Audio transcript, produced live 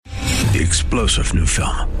The explosive new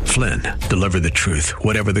film, Flynn, deliver the truth,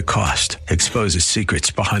 whatever the cost, exposes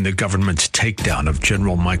secrets behind the government's takedown of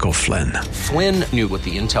General Michael Flynn. Flynn knew what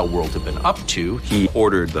the intel world had been up to. He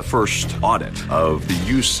ordered the first audit of the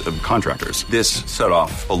use of contractors. This set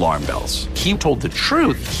off alarm bells. He told the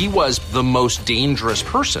truth. He was the most dangerous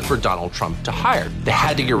person for Donald Trump to hire. They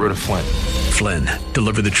had to get rid of Flynn. Flynn,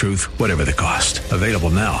 deliver the truth, whatever the cost. Available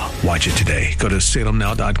now. Watch it today. Go to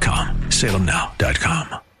salemnow.com.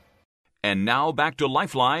 salemnow.com. And now back to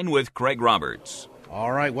Lifeline with Craig Roberts.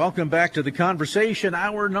 All right, welcome back to the conversation,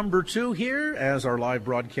 hour number 2 here as our live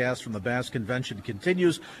broadcast from the Bass Convention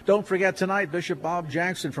continues. Don't forget tonight, Bishop Bob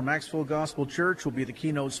Jackson from Maxville Gospel Church will be the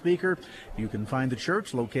keynote speaker. You can find the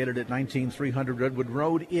church located at 19300 Redwood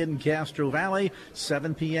Road in Castro Valley,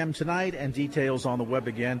 7 p.m. tonight, and details on the web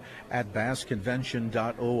again at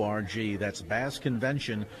bassconvention.org. That's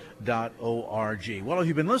bassconvention.org. Well, if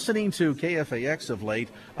you've been listening to KFAX of late,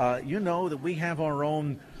 you know that we have our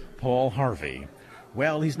own Paul Harvey.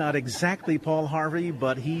 Well, he's not exactly Paul Harvey,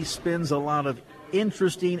 but he spins a lot of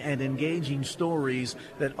interesting and engaging stories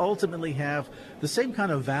that ultimately have the same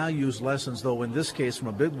kind of values lessons, though in this case from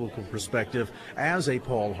a biblical perspective, as a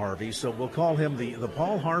Paul Harvey. So we'll call him the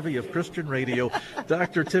Paul Harvey of Christian radio.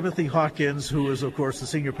 Dr. Timothy Hawkins, who is, of course, the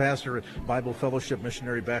senior pastor at Bible Fellowship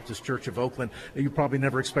Missionary Baptist Church of Oakland. You probably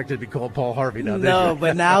never expected to be called Paul Harvey now, did you? No,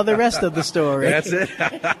 but now the rest of the story. That's it.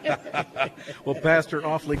 Well, Pastor,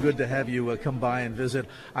 awfully good to have you come by and visit.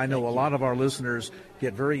 I know a lot of our listeners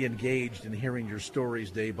get very engaged in hearing your stories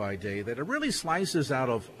day by day, that it really slices out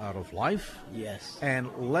of life. Yes. And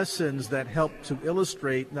lessons that help to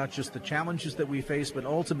illustrate not just the challenges that we face, but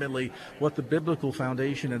ultimately what the biblical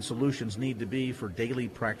foundation and solutions need to be for daily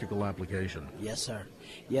practical application. Yes, sir.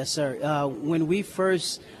 Yes, sir. When we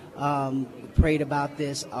first prayed about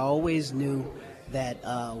this, I always knew that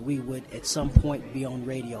we would at some point be on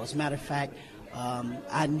radio. As a matter of fact,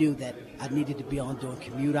 I knew that I needed to be on during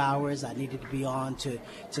commute hours. I needed to be on to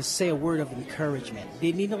say a word of encouragement.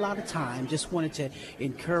 Didn't need a lot of time, just wanted to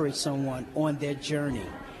encourage someone on their journey.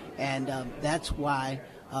 And that's why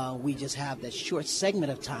we just have that short segment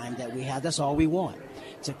of time that we have. That's all we want,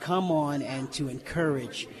 to come on and to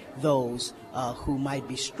encourage those who might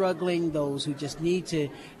be struggling, those who just need to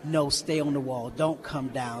know, stay on the wall, don't come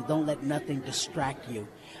down, don't let nothing distract you.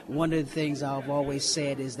 One of the things I've always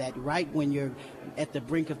said is that right when you're at the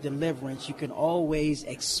brink of deliverance, you can always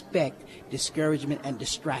expect discouragement and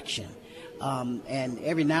distraction. And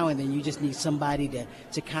every now and then you just need somebody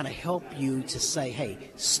to kind of help you to say, hey,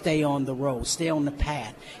 stay on the road, stay on the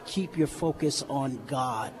path, keep your focus on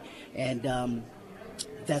God. And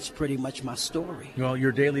that's pretty much my story. Well,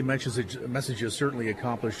 your daily messages certainly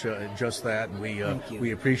accomplish just that, and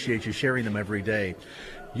we appreciate you sharing them every day.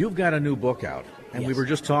 You've got a new book out, and Yes. We were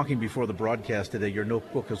just talking before the broadcast today. Your new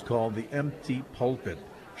book is called The Empty Pulpit,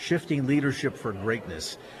 Shifting Leadership for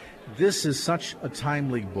Greatness. This is such a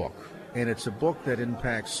timely book, and it's a book that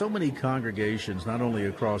impacts so many congregations, not only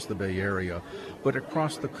across the Bay Area, but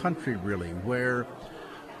across the country, really, where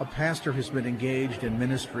a pastor has been engaged in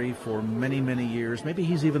ministry for many, many years. Maybe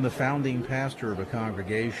he's even the founding pastor of a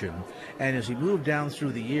congregation. And as he moved down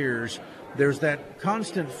through the years, there's that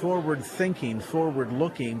constant forward thinking, forward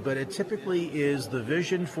looking, but it typically is the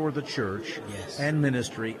vision for the church Yes. and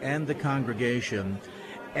ministry and the congregation.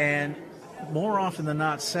 And more often than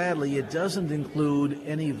not, sadly, it doesn't include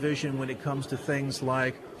any vision when it comes to things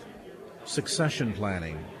like succession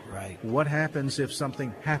planning. Right. What happens if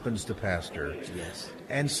something happens to pastor? Yes.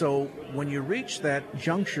 And so when you reach that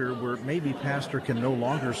juncture where maybe pastor can no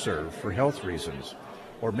longer serve for health reasons,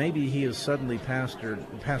 or maybe he has suddenly passed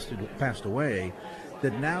away,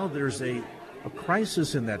 that now there's a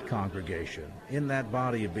crisis in that congregation, in that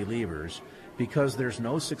body of believers, because there's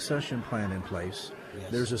no succession plan in place.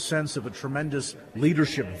 Yes. There's a sense of a tremendous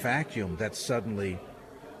leadership vacuum that suddenly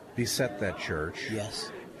beset that church.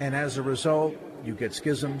 Yes. And as a result, you get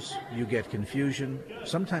schisms, you get confusion.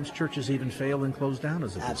 Sometimes churches even fail and close down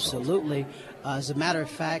as a result. Absolutely. As a matter of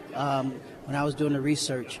fact, when I was doing the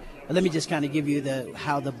research, let me just kind of give you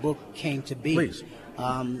how the book came to be. Please.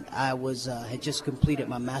 I had just completed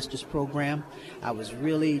my master's program. I was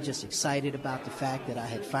really just excited about the fact that I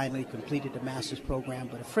had finally completed the master's program.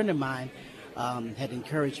 But a friend of mine had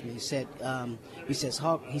encouraged me. He says,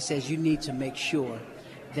 Hawk, you need to make sure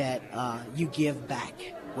that you give back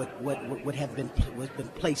what has been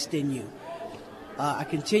placed in you. I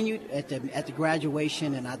continued at the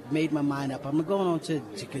graduation, and I made my mind up. I'm going on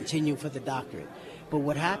to continue for the doctorate. But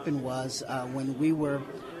what happened was when we were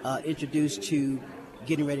introduced to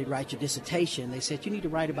getting ready to write your dissertation, they said, you need to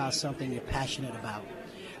write about something you're passionate about.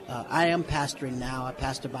 I am pastoring now. I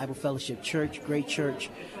pastor Bible Fellowship Church, great church.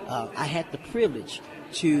 I had the privilege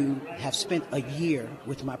to have spent a year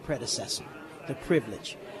with my predecessor. The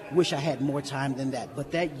privilege. Wish I had more time than that.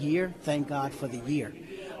 But that year, thank God for the year.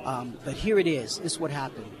 But here it is. This is what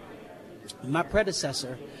happened. My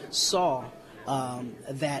predecessor saw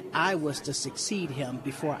that I was to succeed him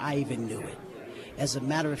before I even knew it. As a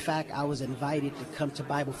matter of fact, I was invited to come to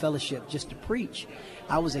Bible Fellowship just to preach.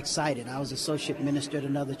 I was excited. I was associate minister at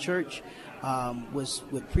another church,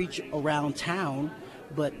 would preach around town,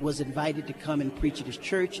 but was invited to come and preach at his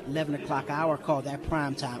church, 11 o'clock hour, called that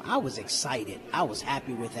prime time. I was excited. I was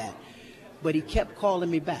happy with that. But he kept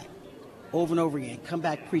calling me back over and over again, come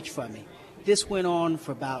back, preach for me. This went on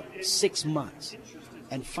for about 6 months.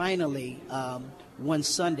 And finally, one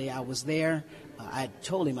Sunday I was there. I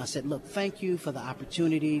told him, I said, look, thank you for the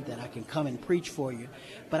opportunity that I can come and preach for you,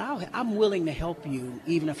 but I'm willing to help you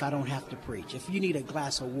even if I don't have to preach. If you need a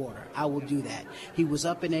glass of water, I will do that. He was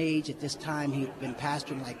up in age at this time. He'd been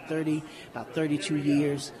pastoring like about 32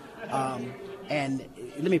 years. And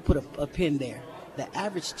let me put a pin there. The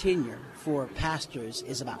average tenure for pastors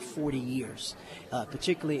is about 40 years,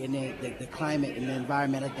 particularly in the climate and the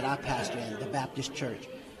environment that I pastor in, the Baptist church.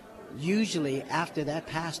 Usually after that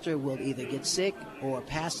pastor will either get sick or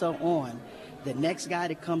pass on, the next guy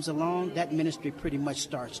that comes along, that ministry pretty much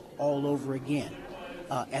starts all over again.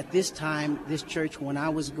 At this time, this church, when I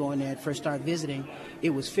was going there, first started visiting,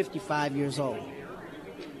 it was 55 years old.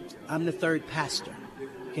 I'm the third pastor.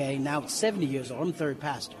 Okay, now it's 70 years old. I'm the third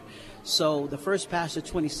pastor. So the first pastor,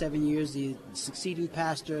 27 years, the succeeding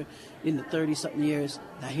pastor in the 30-something years.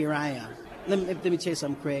 Now here I am. Let me tell you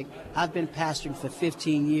something, Craig. I've been pastoring for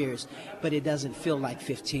 15 years, but it doesn't feel like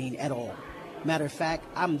 15 at all. Matter of fact,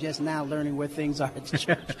 I'm just now learning where things are at the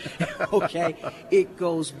church. Okay? It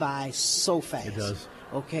goes by so fast. It does.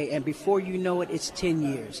 Okay? And before you know it, it's 10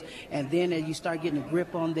 years. And then as you start getting a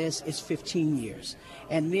grip on this, it's 15 years.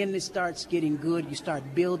 And then it starts getting good. You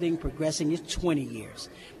start building, progressing. It's 20 years.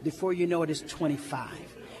 Before you know it, it's 25.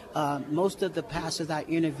 Most of the pastors I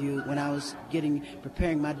interviewed when I was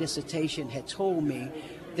preparing my dissertation had told me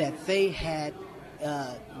that they had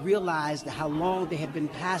realized how long they had been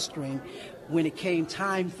pastoring when it came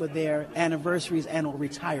time for their anniversaries and or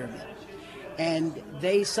retirement. And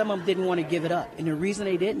some of them didn't want to give it up. And the reason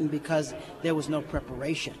they didn't, because there was no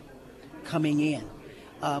preparation coming in.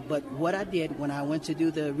 But what I did when I went to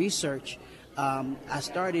do the research, I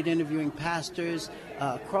started interviewing pastors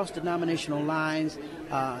across denominational lines,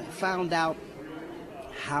 found out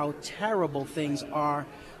how terrible things are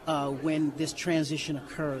when this transition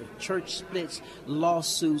occurred, church splits,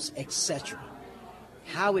 lawsuits, etc.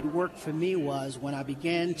 How it worked for me was when I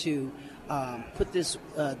began to put this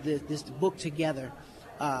book together,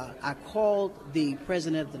 I called the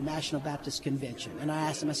president of the National Baptist Convention, and I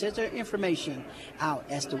asked him, I said, is there information out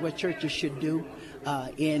as to what churches should do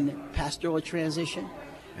in pastoral transition?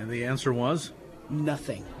 And the answer was?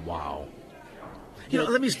 Nothing. Wow.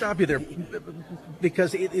 Let me stop you there,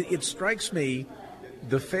 because it strikes me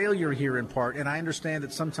the failure here in part, and I understand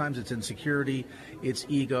that sometimes it's insecurity, it's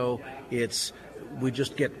ego, we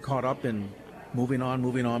just get caught up in moving on.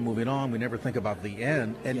 We never think about the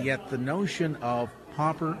end, and yet the notion of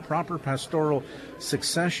proper pastoral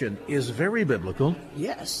succession is very biblical.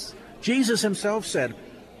 Yes. Jesus himself said,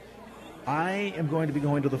 I am going to be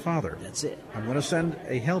going to the Father. That's it. I'm going to send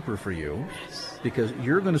a helper for you because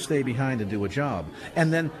you're going to stay behind and do a job.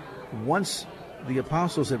 And then once the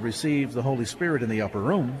apostles had received the Holy Spirit in the upper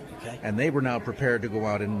room, and they were now prepared to go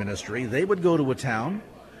out in ministry, they would go to a town,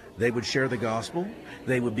 they would share the gospel,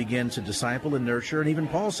 they would begin to disciple and nurture. And even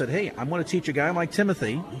Paul said, hey, I'm going to teach a guy like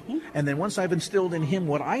Timothy, and then once I've instilled in him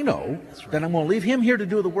what I know, then I'm going to leave him here to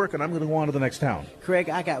do the work, and I'm going to go on to the next town. Craig,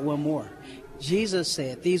 I got one more. Jesus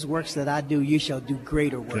said, these works that I do, you shall do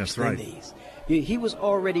greater works than these. He was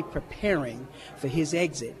already preparing for his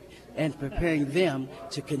exit and preparing them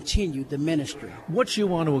to continue the ministry. What you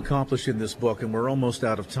want to accomplish in this book, and we're almost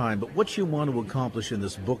out of time, but what you want to accomplish in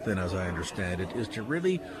this book then, as I understand it, is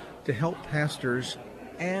to help pastors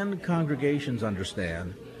and congregations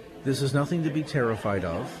understand this is nothing to be terrified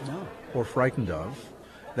of or frightened of,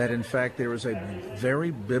 that in fact there is a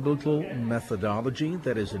very biblical methodology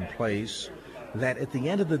that is in place, that at the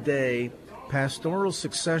end of the day, pastoral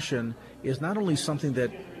succession is not only something that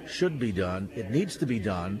should be done, it needs to be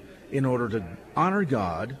done in order to honor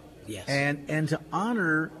God and to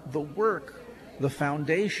honor the work, the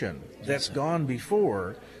foundation that's gone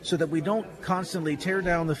before, so that we don't constantly tear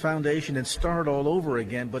down the foundation and start all over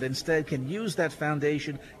again, but instead can use that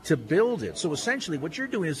foundation to build it. So essentially what you're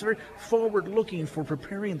doing is very forward-looking for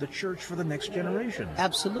preparing the church for the next generation.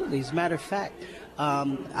 Absolutely. As a matter of fact,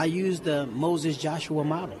 I use the Moses-Joshua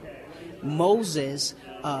model. Moses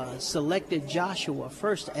selected Joshua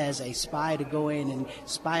first as a spy to go in and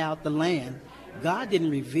spy out the land. God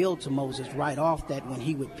didn't reveal to Moses right off that when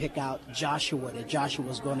he would pick out Joshua, that Joshua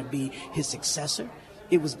was going to be his successor.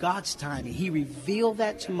 It was God's timing. He revealed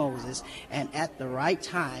that to Moses, and at the right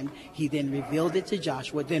time, he then revealed it to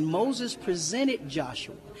Joshua. Then Moses presented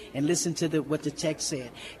Joshua, and listen to what the text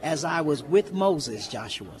said. As I was with Moses,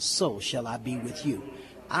 Joshua, so shall I be with you.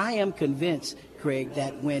 I am convinced, Craig,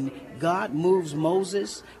 that when God moves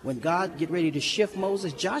Moses, when God get ready to shift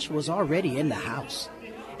Moses, Joshua's already in the house.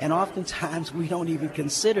 And oftentimes we don't even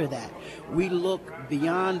consider that. We look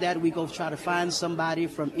beyond that. We go try to find somebody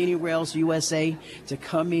from anywhere else, USA, to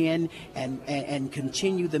come in and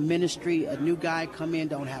continue the ministry. A new guy come in,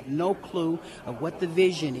 don't have no clue of what the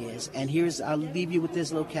vision is. And I'll leave you with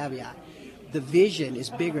this little caveat. The vision is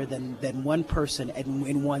bigger than one person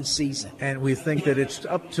in one season. And we think that it's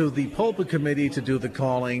up to the pulpit committee to do the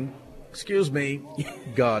calling. Excuse me,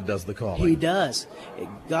 God does the calling. He does.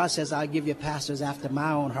 God says, I'll give you pastors after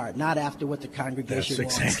my own heart, not after what the congregation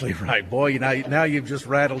wants. That's exactly right. Boy, now you've just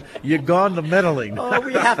rattled. You've gone to meddling. Oh,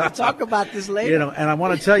 we have to talk about this later. And I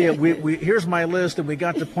want to tell you, we here's my list, and we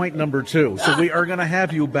got to point number 2. So we are going to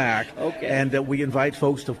have you back. Okay. And we invite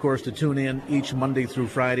folks, of course, to tune in each Monday through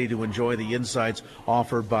Friday to enjoy the insights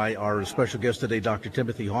offered by our special guest today, Dr.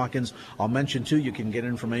 Timothy Hawkins. I'll mention, too, you can get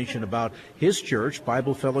information about his church,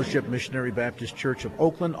 Bible Fellowship Missionary Baptist Church of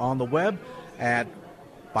Oakland, on the web at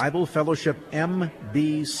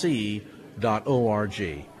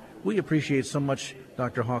BibleFellowshipMBC.org. We appreciate so much,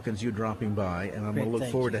 Dr. Hawkins, you dropping by, and I'm going to look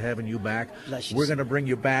forward to having you back. We're going to bring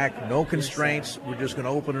you back. No constraints. We're just going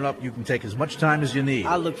to open it up. You can take as much time as you need.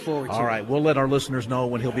 I look forward to it. All right. We'll let our listeners know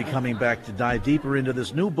when he'll be coming back to dive deeper into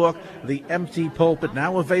this new book, The Empty Pulpit,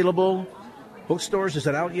 now available. Bookstores, is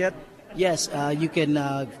it out yet? Yes, you can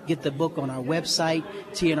get the book on our website,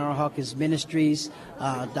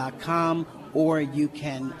 TNRHawkinsMinistries.com, or you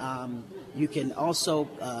can also,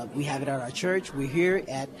 we have it at our church. We're here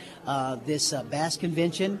at this Bass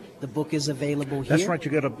Convention. The book is available here. That's right.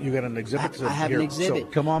 You got an exhibit. I have here. an exhibit. So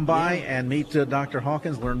come on by and meet Dr.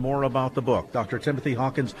 Hawkins. Learn more about the book. Dr. Timothy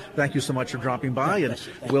Hawkins, thank you so much for dropping by, and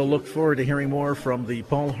we'll look forward to hearing more from the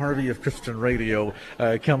Paul Harvey of Christian Radio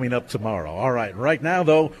coming up tomorrow. All right. Right now,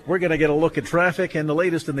 though, we're going to get a look at traffic and the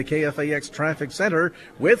latest in the KFAX Traffic Center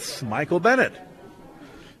with Michael Bennett.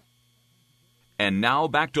 And now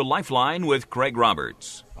back to Lifeline with Craig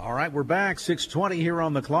Roberts. All right, we're back, 6:20 here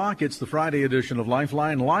on the clock. It's the Friday edition of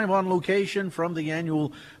Lifeline, live on location from the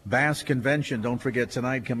annual Bass Convention. Don't forget,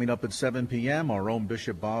 tonight coming up at 7 p.m., our own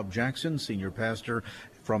Bishop Bob Jackson, senior pastor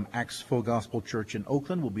from Acts Full Gospel Church in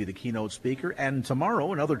Oakland, will be the keynote speaker. And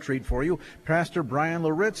tomorrow, another treat for you, Pastor Brian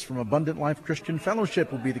Loritz from Abundant Life Christian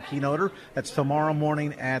Fellowship will be the keynoter. That's tomorrow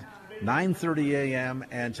morning at 9:30 a.m.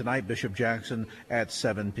 and tonight Bishop Jackson at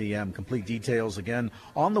 7 p.m. Complete details again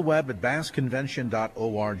on the web at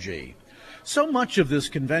bassconvention.org. So much of this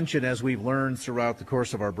convention, as we've learned throughout the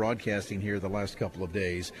course of our broadcasting here the last couple of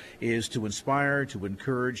days, is to inspire, to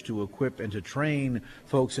encourage, to equip, and to train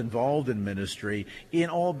folks involved in ministry in,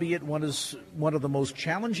 albeit one of the most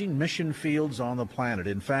challenging mission fields on the planet.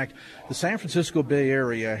 In fact, the San Francisco Bay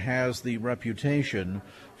Area has the reputation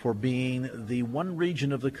for being the one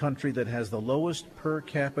region of the country that has the lowest per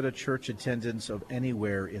capita church attendance of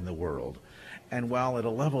anywhere in the world. And while at a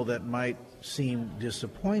level that might seem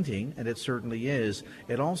disappointing, and it certainly is,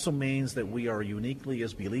 it also means that we are uniquely,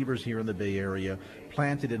 as believers here in the Bay Area,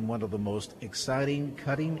 planted in one of the most exciting,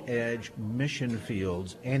 cutting-edge mission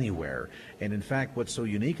fields anywhere. And in fact, what's so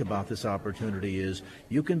unique about this opportunity is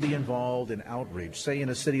you can be involved in outreach, say in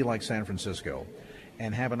a city like San Francisco,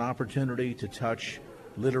 and have an opportunity to touch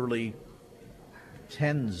literally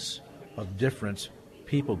tens of different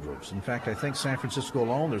people groups. In fact, I think San Francisco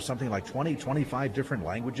alone, there's something like 20, 25 different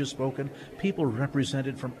languages spoken. People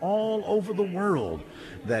represented from all over the world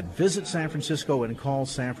that visit San Francisco and call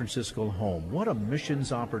San Francisco home. What a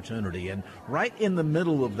missions opportunity. And right in the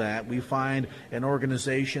middle of that, we find an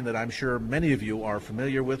organization that I'm sure many of you are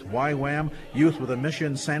familiar with, YWAM, Youth with a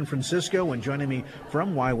Mission San Francisco. And joining me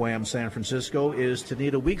from YWAM San Francisco is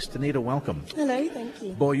Tanita Weeks. Tanita, welcome. Hello, thank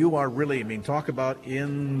you. Boy, you are really, talk about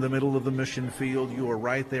in the middle of the mission field. You are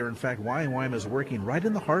right there. In fact, YWAM is working right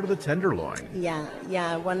in the heart of the Tenderloin. Yeah.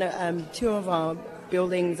 Two of our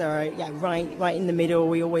buildings are right in the middle.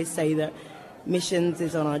 We always say that missions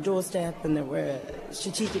is on our doorstep and that we're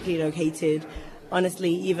strategically located. Honestly,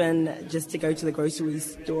 even just to go to the grocery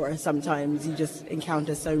store, sometimes you just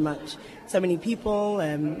encounter so many people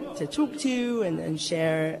to talk to and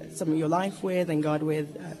share some of your life with and God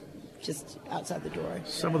with. just outside the door.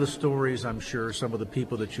 Some of the stories, I'm sure, some of the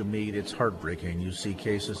people that you meet, it's heartbreaking. You see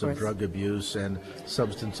cases of drug abuse and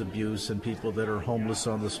substance abuse and people that are homeless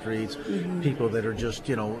on the streets, people that are just,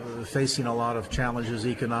 facing a lot of challenges,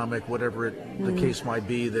 economic, whatever the case might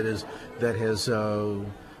be, that has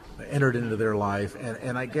entered into their life.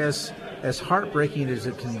 And I guess as heartbreaking as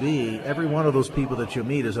it can be, every one of those people that you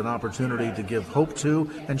meet is an opportunity to give hope to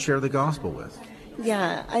and share the gospel with.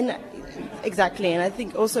 Yeah, and exactly. And I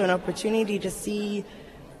think also an opportunity to see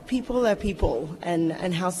people are people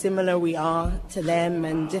and how similar we are to them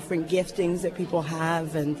and different giftings that people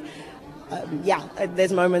have. And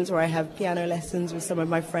there's moments where I have piano lessons with some of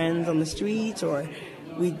my friends on the street, or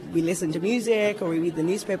we listen to music, or we read the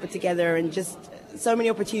newspaper together, and just so many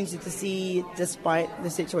opportunities to see, despite the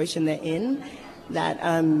situation they're in, that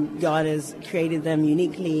God has created them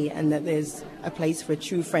uniquely, and that there's a place for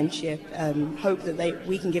true friendship, hope that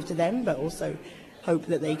we can give to them, but also hope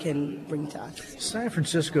that they can bring to us. San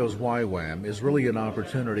Francisco's YWAM is really an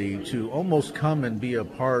opportunity to almost come and be a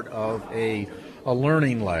part of a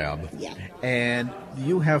learning lab. Yeah. And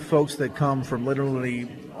you have folks that come from literally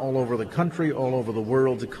all over the country, all over the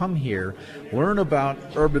world to come here, learn about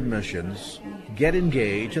urban missions, get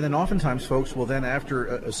engaged, and then oftentimes folks will then, after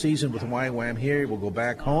a season with YWAM here, will go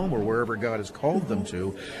back home or wherever God has called them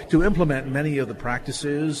to implement many of the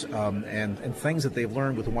practices and things that they've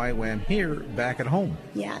learned with YWAM here back at home.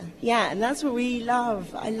 Yeah, and that's what we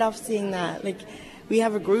love. I love seeing that. Like, we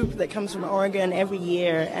have a group that comes from Oregon every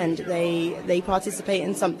year, and they participate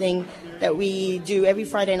in something that we do every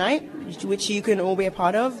Friday night, which you can all be a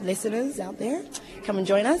part of, listeners out there. Come and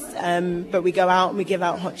join us. But we go out and we give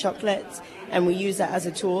out hot chocolates, and we use that as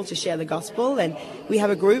a tool to share the gospel. And we have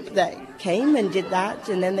a group that came and did that,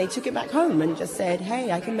 and then they took it back home and just said,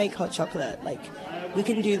 hey, I can make hot chocolate. Like, we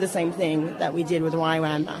can do the same thing that we did with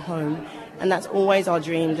YWAM at home. And that's always our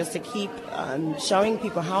dream, just to keep showing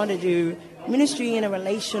people how to do ministry in a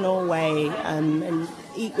relational way, and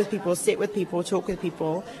eat with people, sit with people, talk with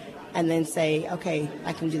people, and then say, okay,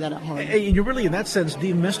 I can do that at home. And you really, in that sense,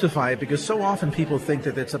 demystify it, because so often people think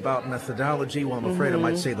that it's about methodology. Well, I'm afraid I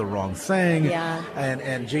might say the wrong thing. Yeah.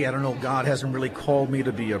 And gee, I don't know, God hasn't really called me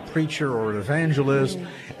to be a preacher or an evangelist.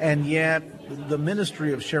 And yet, the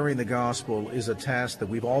ministry of sharing the gospel is a task that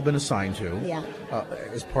we've all been assigned to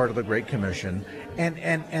as part of the Great Commission.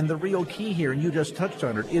 And the real key here, and you just touched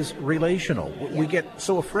on it, is relational. We get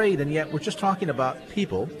so afraid, and yet we're just talking about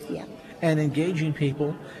people. Yeah. And engaging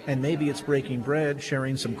people, and maybe it's breaking bread,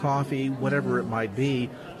 sharing some coffee, whatever it might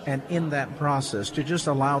be, and in that process to just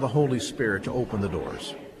allow the Holy Spirit to open the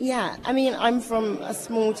doors. Yeah, I mean, I'm from a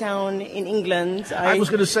small town in England. I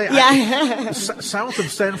was going to say, south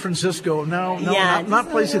of San Francisco. No,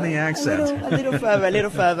 not placing the accent. A little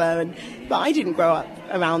further. But I didn't grow up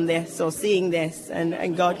around this or seeing this,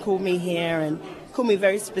 and God called me here and called me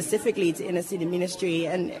very specifically to inner city ministry.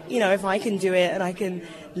 And, if I can do it and I can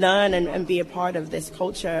learn and be a part of this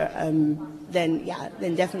culture, then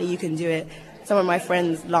definitely you can do it. Some of my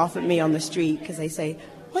friends laugh at me on the street because they say,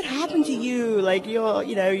 what happened to you? Like,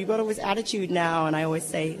 you've got all this attitude now. And I always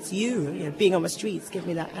say, it's you being on the streets, give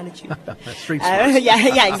me that attitude. Street smarts.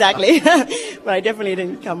 Yeah, exactly. But I definitely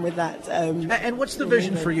didn't come with that. And what's the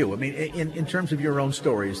vision for you? I mean, in terms of your own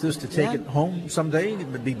story, is this to take it home someday,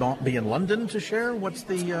 be in London to share? What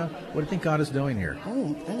do you think God is doing here?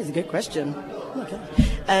 Oh, that is a good question. Oh my God.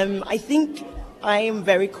 I think I am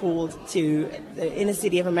very called to the inner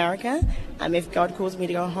city of America. If God calls me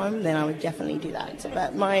to go home, then I would definitely do that.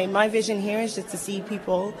 But my vision here is just to see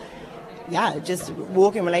people, just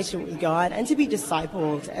walk in relationship with God and to be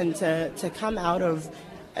discipled and to come out of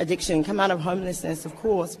addiction, come out of homelessness, of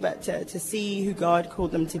course, but to see who God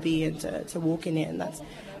called them to be and to walk in it. And that's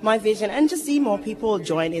my vision. And to see more people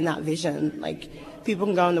join in that vision. Like, people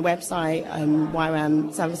can go on the website,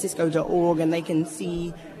 ywamsanfrancisco.org, and they can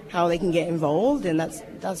see how they can get involved, and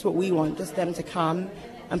that's what we want, just them to come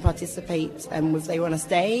and participate. And if they want to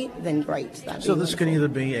stay, then great. So this can either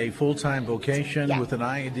be a full-time vocation with an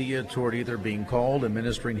idea toward either being called and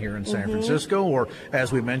ministering here in San Francisco, or,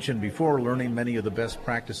 as we mentioned before, learning many of the best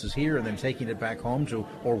practices here and then taking it back home to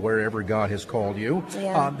or wherever God has called you.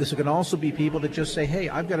 Yeah. This can also be people that just say, hey,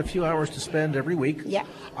 I've got a few hours to spend every week. Yeah.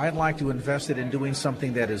 I'd like to invest it in doing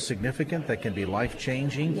something that is significant, that can be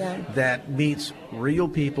life-changing, that meets real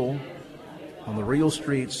people on the real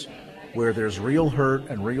streets, where there's real hurt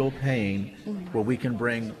and real pain, where we can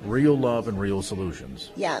bring real love and real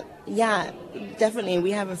solutions. Yeah, definitely.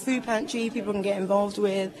 We have a food pantry people can get involved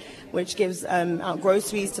with, which gives out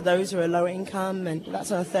groceries to those who are low income, and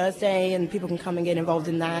that's on a Thursday, and people can come and get involved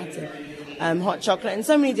in that. And hot chocolate and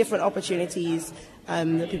so many different opportunities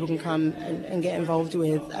that people can come and get involved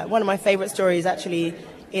with. One of my favorite stories actually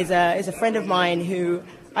is a friend of mine who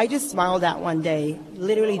I just smiled at one day,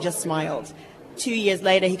 literally just smiled. 2 years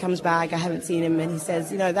later, he comes back, I haven't seen him, and he says,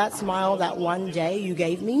 that smile that one day you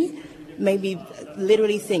gave me made me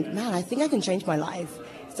literally think, man, I think I can change my life.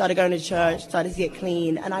 Started going to church, started to get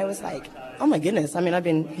clean, and I was like, oh my goodness, I mean, I've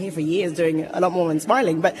been here for years doing a lot more than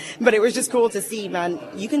smiling, but it was just cool to see, man,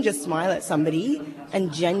 you can just smile at somebody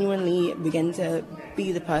and genuinely begin to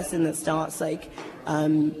be the person that starts them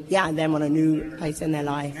on a new place in their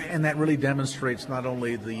life. And that really demonstrates not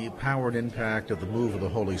only the power and impact of the move of the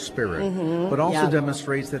Holy Spirit, but also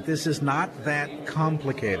demonstrates that this is not that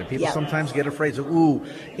complicated. People sometimes get afraid of,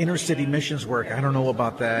 inner city missions work, I don't know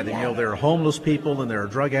about that. And, there are homeless people and there are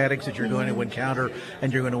drug addicts that you're going to encounter,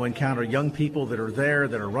 and you're going to encounter young people that are there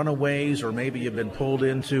that are runaways, or maybe you've been pulled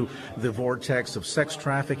into the vortex of sex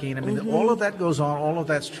trafficking. I mean, all of that goes on, all of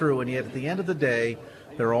that's true, and yet at the end of the day,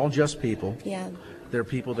 they're all just people. Yeah. They're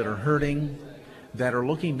people that are hurting, that are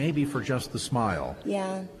looking maybe for just the smile.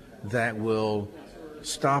 Yeah. That will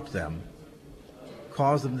stop them,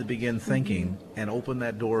 cause them to begin thinking, and open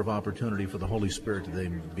that door of opportunity for the Holy Spirit to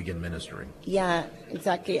then begin ministering. Yeah,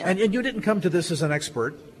 exactly. And you didn't come to this as an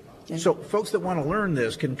expert. So folks that want to learn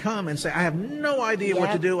this can come and say, I have no idea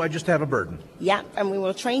what to do, I just have a burden. Yeah, and we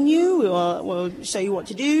will train you, we'll show you what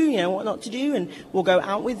to do, what not to do, and we'll go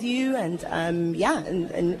out with you and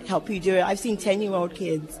help you do it. I've seen 10-year-old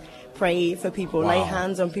kids pray for people, lay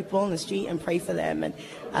hands on people on the street and pray for them.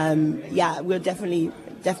 And we're definitely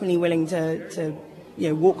willing to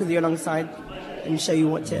walk with you alongside and show you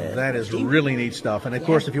what to That is do. Really neat stuff. And, of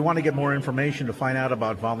course, if you want to get more information to find out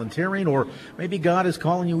about volunteering, or maybe God is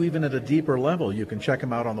calling you even at a deeper level, you can check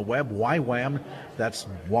him out on the web, YWAM. That's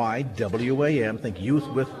YWAM. Think Youth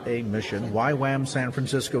with a Mission.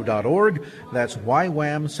 YWAMSanFrancisco.org. That's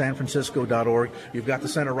YWAMSanFrancisco.org. You've got the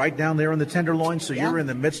center right down there in the Tenderloin, so you're in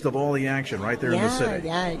the midst of all the action right there in the city.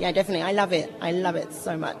 Yeah, definitely. I love it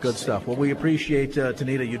so much. Good stuff. Well, we appreciate,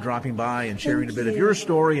 Tanita, you dropping by and sharing a bit of your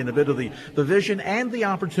story and a bit of the vision and the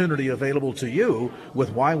opportunity available to you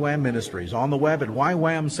with YWAM Ministries. On the web at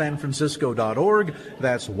YWAMSanFrancisco.org.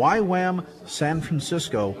 That's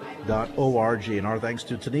YWAMSanFrancisco.org. And our thanks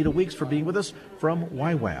to Tanita Weeks for being with us from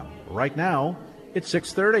YWAM. Right now, it's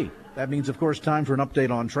 6:30. That means, of course, time for an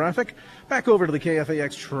update on traffic. Back over to the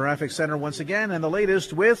KFAX Traffic Center once again, and the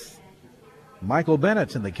latest with Michael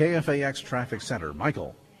Bennett in the KFAX Traffic Center.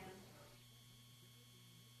 Michael.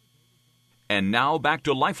 And now back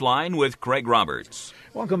to Lifeline with Craig Roberts.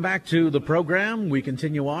 Welcome back to the program. We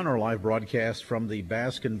continue on our live broadcast from the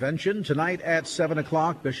Bass Convention. Tonight at 7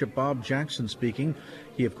 o'clock, Bishop Bob Jackson speaking.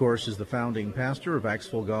 He, of course, is the founding pastor of Acts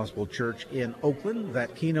Full Gospel Church in Oakland.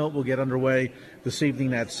 That keynote will get underway this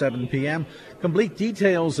evening at 7 p.m. Complete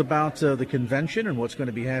details about the convention and what's going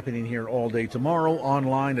to be happening here all day tomorrow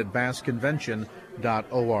online at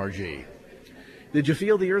bassconvention.org. Did you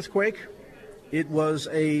feel the earthquake? It was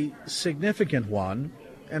a significant one,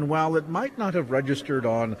 and while it might not have registered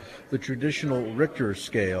on the traditional Richter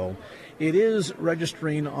scale, it is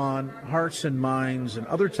registering on hearts and minds and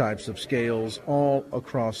other types of scales all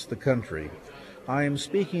across the country. I am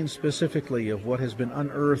speaking specifically of what has been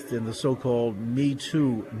unearthed in the so-called Me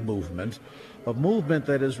Too movement, a movement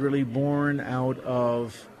that is really born out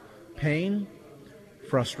of pain,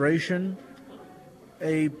 frustration,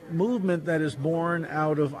 a movement that is born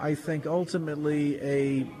out of, I think, ultimately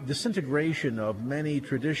a disintegration of many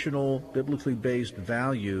traditional biblically based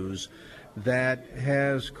values that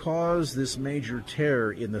has caused this major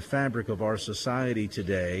tear in the fabric of our society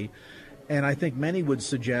today. And I think many would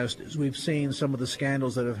suggest, as we've seen some of the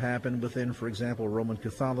scandals that have happened within, for example, Roman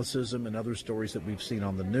Catholicism and other stories that we've seen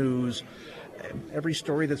on the news, every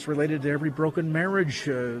story that's related to every broken marriage,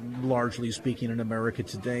 largely speaking, in America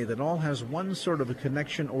today, that all has one sort of a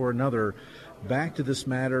connection or another back to this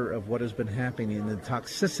matter of what has been happening in the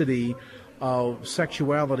toxicity of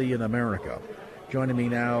sexuality in America. Joining me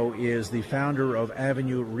now is the founder of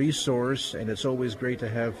Avenue Resource, and it's always great to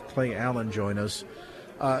have Clay Allen join us.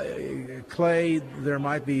 Clay, there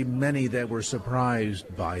might be many that were surprised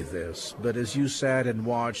by this, but as you sat and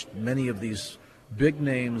watched many of these big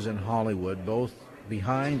names in Hollywood, both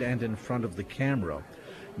behind and in front of the camera,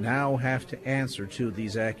 now have to answer to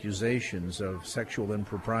these accusations of sexual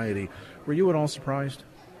impropriety, were you at all surprised?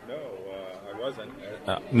 No, I wasn't.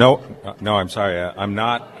 No, I'm sorry. I'm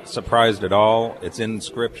not surprised at all. It's in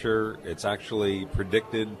Scripture. It's actually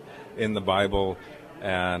predicted in the Bible.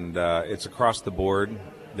 And it's across the board.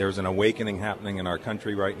 There's an awakening happening in our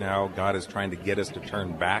country right now. God is trying to get us to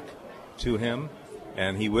turn back to Him,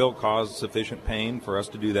 and He will cause sufficient pain for us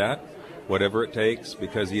to do that. whatever it takes,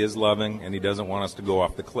 because he is loving and he doesn't want us to go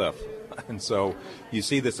off the cliff. And so you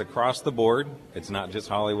see this across the board. It's not just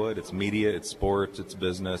Hollywood. It's media, it's sports, it's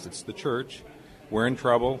business, it's the church. We're in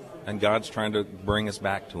trouble, and God's trying to bring us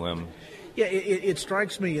back to him. Yeah, it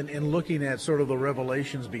strikes me in looking at sort of the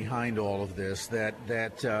revelations behind all of this that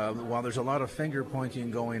while there's a lot of finger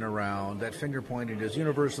pointing going around, that finger pointing is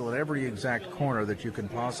universal at every exact corner that you can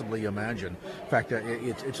possibly imagine. In fact,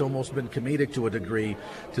 it's almost been comedic to a degree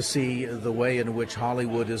to see the way in which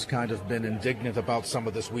Hollywood has kind of been indignant about some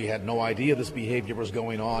of this. We had no idea this behavior was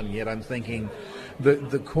going on, yet I'm thinking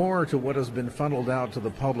the core to what has been funneled out to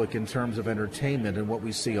the public in terms of entertainment and what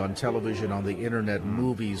we see on television, on the internet,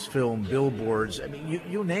 movies, film, billboards, I mean,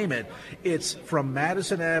 you name it. It's from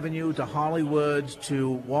Madison Avenue to Hollywood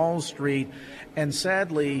to Wall Street, and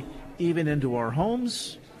sadly, even into our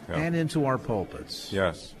homes and into our pulpits.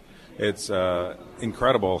 Yes. It's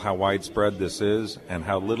incredible how widespread this is and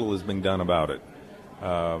how little is being done about it.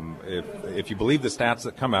 If you believe the stats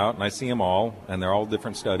that come out, and I see them all, and they're all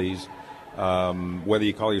different studies, whether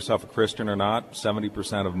you call yourself a Christian or not,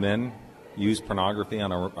 70% of men use pornography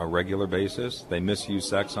on a regular basis. They misuse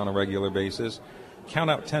sex on a regular basis. Count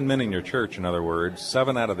out 10 men in your church, in other words.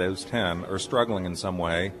 7 out of those 10 are struggling in some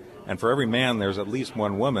way. And for every man, there's at least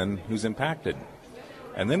one woman who's impacted.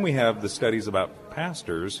 And then we have the studies about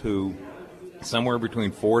pastors who somewhere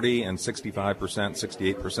between 40 and 65%,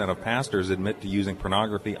 68% of pastors admit to using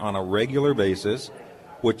pornography on a regular basis,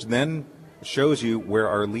 which then shows you where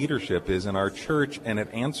our leadership is in our church, and it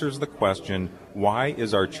answers the question, why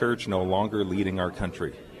is our church no longer leading our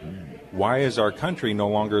country? Why is our country no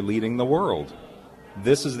longer leading the world?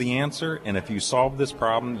 This is the answer, and if you solve this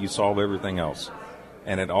problem, you solve everything else.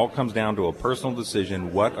 And it all comes down to a personal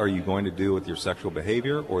decision. What are you going to do with your sexual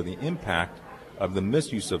behavior or the impact of the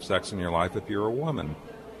misuse of sex in your life if you're a woman?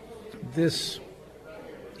 This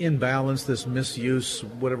imbalance, this misuse,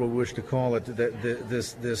 whatever we wish to call it,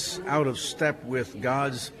 this out of step with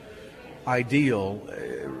God's ideal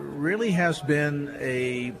really has been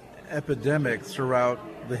a epidemic throughout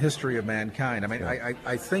the history of mankind. I mean,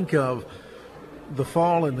 I think of the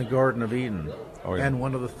fall in the Garden of Eden. Oh, yeah. And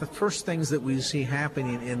one of the first things that we see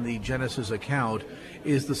happening in the Genesis account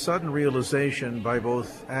is the sudden realization by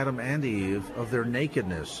both Adam and Eve of their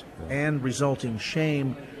nakedness and resulting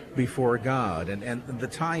shame before God. And the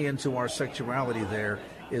tie into our sexuality there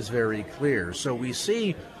is very clear. So we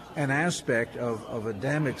see an aspect of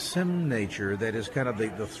Adamic sin nature that is kind of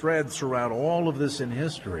the thread throughout all of this in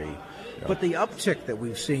history. Yeah. But the uptick that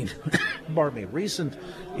we've seen, recent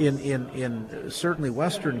in certainly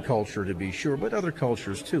Western culture to be sure, but other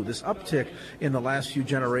cultures too, this uptick in the last few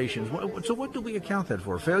generations. So what do we account that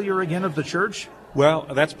for? Failure again of the church? Well,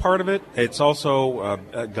 that's part of it. It's also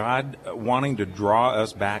God wanting to draw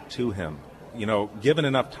us back to him. You know, given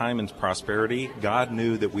enough time and prosperity, God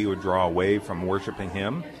knew that we would draw away from worshiping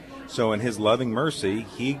him. So in his loving mercy,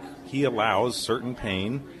 he allows certain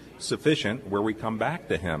pain sufficient where we come back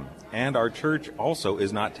to him. And our church also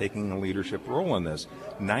is not taking a leadership role in this.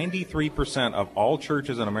 93% of all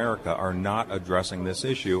churches in America are not addressing this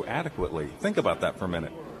issue adequately. Think about that for a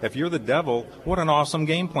minute. If you're the devil, what an awesome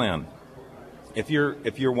game plan. If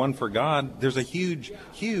you're one for God, there's a huge,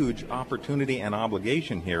 huge opportunity and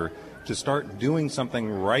obligation here to start doing something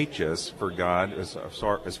righteous for God as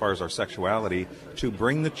far as our sexuality, to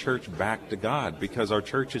bring the church back to God, because our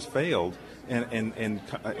church has failed and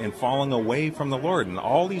falling away from the Lord. And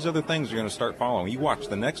all these other things are going to start following. You watch,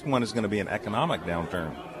 the next one is going to be an economic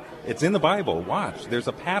downturn. It's in the Bible. Watch. There's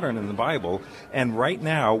a pattern in the Bible. And right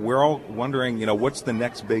now, we're all wondering, what's the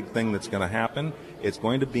next big thing that's going to happen? It's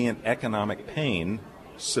going to be an economic pain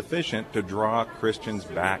sufficient to draw Christians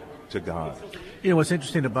back to God. What's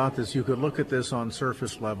interesting about this, you could look at this on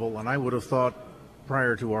surface level, and I would have thought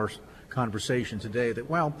prior to our conversation today that,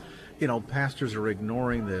 pastors are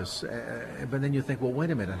ignoring this. But then you think, well, wait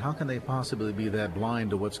a minute, how can they possibly be that blind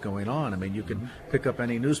to what's going on? I mean, you can pick up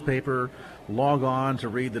any newspaper, log on to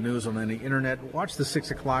read the news on any internet, watch the 6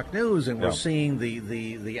 o'clock news, and we're seeing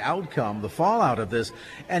the outcome, the fallout of this.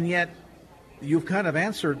 And yet, you've kind of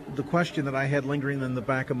answered the question that I had lingering in the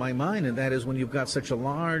back of my mind, and that is when you've got such a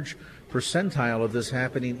large percentile of this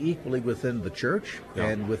happening equally within the church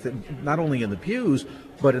and within, not only in the pews,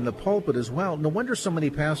 but in the pulpit as well. No wonder so many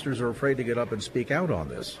pastors are afraid to get up and speak out on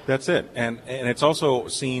this. That's it. And it's also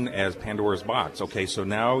seen as Pandora's box. Okay, so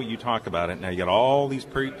now you talk about it. Now you got all these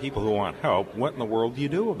people who want help. What in the world do you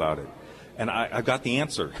do about it? And I got the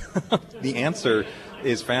answer. The answer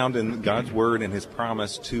is found in God's word and his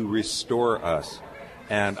promise to restore us.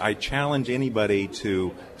 And I challenge anybody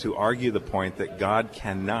to argue the point that God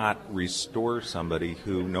cannot restore somebody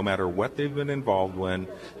who, no matter what they've been involved in,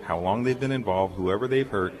 how long they've been involved, whoever they've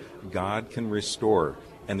hurt, God can restore.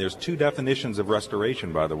 And there's two definitions of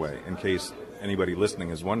restoration, by the way, in case anybody listening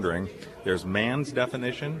is wondering. There's man's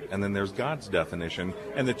definition, and then there's God's definition,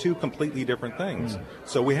 and they're two completely different things.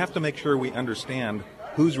 So we have to make sure we understand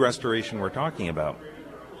whose restoration we're talking about.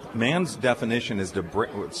 Man's definition is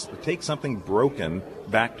to take something broken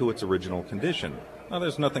back to its original condition. Now,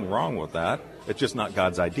 there's nothing wrong with that. It's just not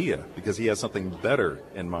God's idea, because he has something better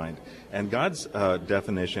in mind. And God's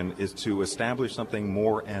definition is to establish something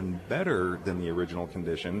more and better than the original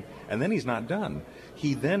condition, and then he's not done.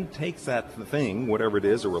 He then takes that thing, whatever it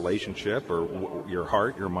is, a relationship or your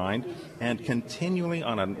heart, your mind, and continually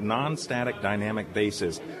on a non-static dynamic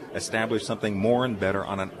basis establish something more and better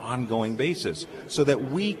on an ongoing basis, so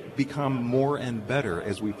that we become more and better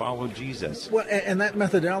as we follow Jesus. Well, and that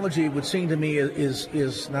methodology would seem to me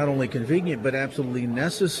is not only convenient but absolutely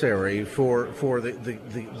necessary for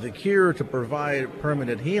the cure to provide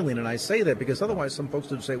permanent healing. And I say that because otherwise some folks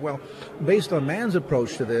would say, well, based on man's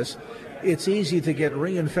approach to this, it's easy to get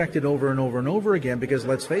reinfected over and over and over again, because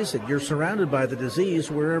let's face it, you're surrounded by the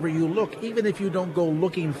disease wherever you look. Even if you don't go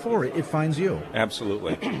looking for it, it finds you.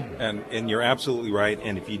 Absolutely. And you're absolutely right.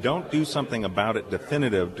 And if you don't do something about it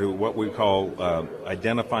definitive to what we call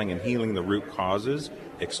identifying and healing the root causes,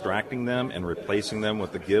 extracting them and replacing them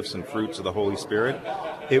with the gifts and fruits of the Holy Spirit,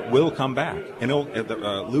 it will come back. And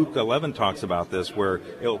Luke 11 talks about this, where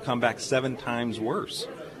it'll come back 7 times worse.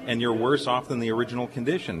 And you're worse off than the original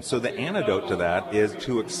condition. So the antidote to that is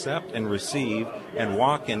to accept and receive and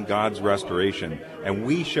walk in God's restoration. And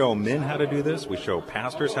we show men how to do this. We show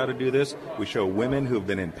pastors how to do this. We show women who have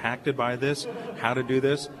been impacted by this how to do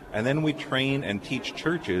this. And then we train and teach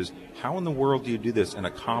churches, how in the world do you do this in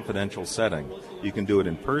a confidential setting? You can do it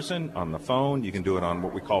in person, on the phone. You can do it on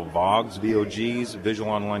what we call VOGs, VOGs, visual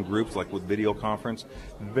online groups, like with video conference.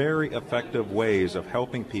 Very effective ways of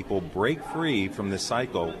helping people break free from this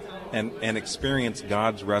cycle and experience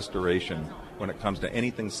God's restoration when it comes to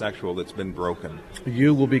anything sexual that's been broken.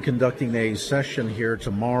 You will be conducting a session here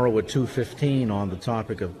tomorrow at 2:15 on the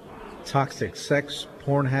topic of toxic sex,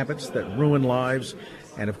 porn habits that ruin lives.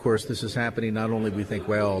 And, of course, this is happening not only we think,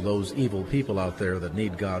 well, those evil people out there that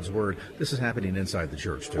need God's word, this is happening inside the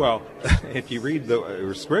church, too. Well, if you read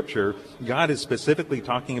the Scripture, God is specifically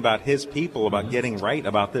talking about his people, about getting right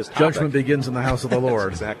about this topic. Judgment begins in the house of the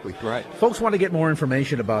Lord. That's exactly right. Folks want to get more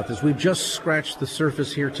information about this. We've just scratched the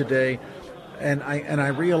surface here today. And I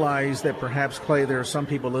realize that perhaps, Clay, there are some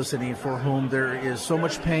people listening for whom there is so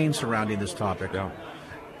much pain surrounding this topic. Yeah.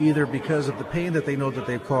 Either because of the pain that they know that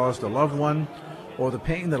they've caused a loved one, or the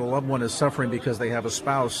pain that a loved one is suffering because they have a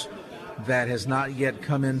spouse that has not yet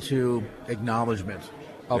come into acknowledgement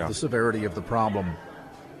of the severity of the problem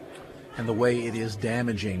and the way it is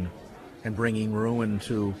damaging and bringing ruin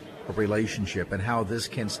to a relationship, and how this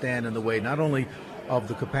can stand in the way not only of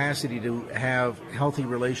the capacity to have healthy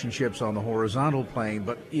relationships on the horizontal plane,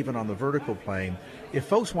 but even on the vertical plane. If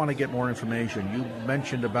folks want to get more information, you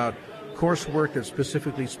mentioned about coursework that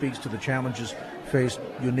specifically speaks to the challenges faced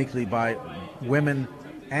uniquely by women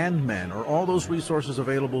and men. Are all those resources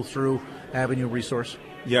available through Avenue Resource?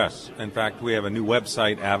 Yes. In fact, we have a new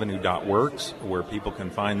website, avenue.works, where people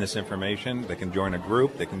can find this information. They can join a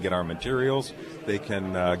group. They can get our materials. They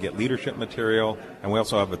can get leadership material. And we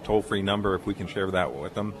also have a toll-free number, if we can share that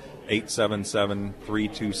with them,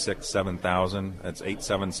 877-326-7000. That's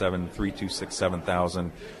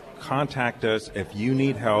 877-326-7000. Contact us if you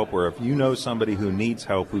need help, or if you know somebody who needs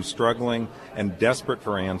help, who's struggling and desperate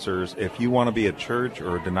for answers. If you want to be a church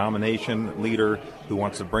or a denomination leader who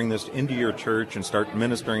wants to bring this into your church and start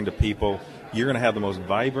ministering to people, you're going to have the most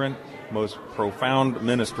vibrant, most profound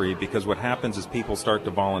ministry, because what happens is people start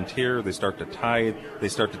to volunteer, they start to tithe, they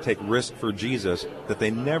start to take risk for Jesus that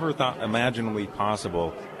they never thought imaginably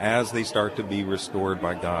possible as they start to be restored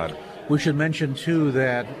by God. We should mention, too,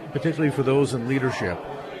 that particularly for those in leadership,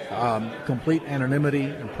 complete anonymity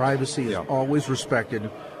and privacy is always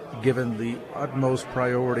respected, given the utmost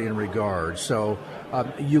priority and regard. So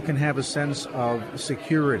you can have a sense of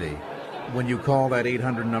security when you call that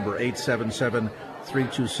 800 number,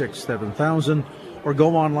 877-326-7000, or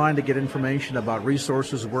go online to get information about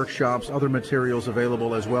resources, workshops, other materials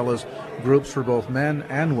available, as well as groups for both men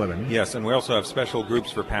and women. Yes, and we also have special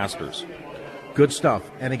groups for pastors. Good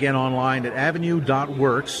stuff. And again, online at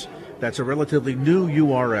avenue.works. That's a relatively new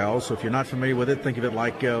URL, so if you're not familiar with it, think of it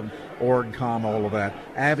like org.com, all of that.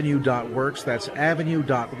 Avenue.works, that's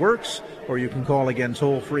avenue.works, or you can call again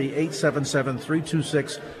toll-free,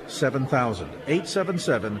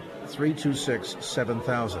 877-326-7000.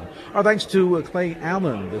 888-326-7000. Our thanks to Clay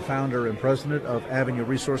Allen, the founder and president of Avenue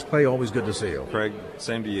Resource. Clay, always good to see you. Craig,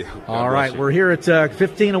 same to you. All right, we're here at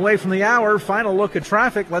 15 away from the hour. Final look at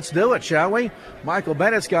traffic. Let's do it, shall we? Michael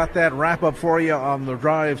Bennett's got that wrap-up for you on the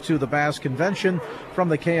drive to the Bass Convention from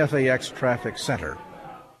the KFAX Traffic Center.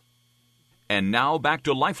 And now back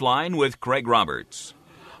to Lifeline with Craig Roberts.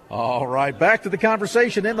 All right, back to the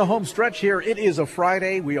conversation in the home stretch here. It is a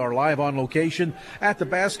Friday. We are live on location at the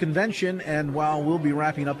Bass Convention, and while we'll be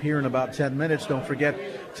wrapping up here in about 10 minutes, don't forget,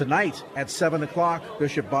 tonight at 7 o'clock,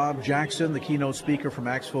 Bishop Bob Jackson, the keynote speaker from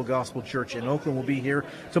Maxville Gospel Church in Oakland, will be here.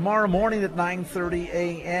 Tomorrow morning at 9:30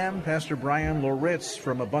 a.m., Pastor Brian Loritz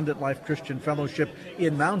from Abundant Life Christian Fellowship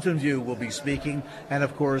in Mountain View will be speaking, and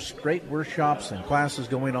of course, great workshops and classes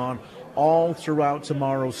going on all throughout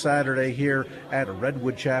tomorrow, Saturday, here at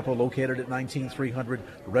Redwood Chapel, located at 19300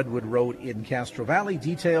 Redwood Road in Castro Valley.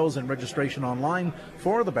 Details and registration online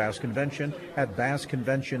for the Bass Convention at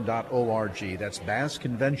bassconvention.org. That's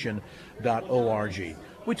bassconvention.org.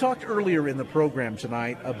 We talked earlier in the program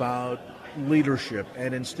tonight about leadership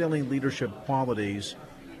and instilling leadership qualities,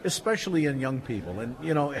 especially in young people. And,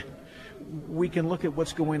 you know, we can look at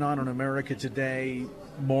what's going on in America today,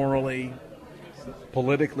 morally,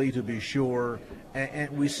 politically, to be sure, and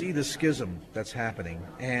we see the schism that's happening.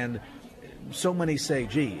 And so many say,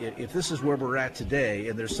 gee, if this is where we're at today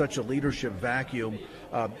and there's such a leadership vacuum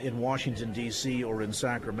in Washington, D.C. or in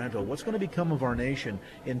Sacramento, what's going to become of our nation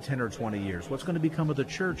in 10 or 20 years? What's going to become of the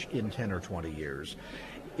church in 10 or 20 years?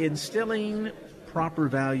 Instilling proper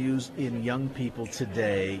values in young people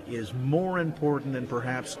today is more important than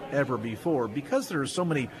perhaps ever before, because there are so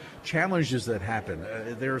many challenges that happen.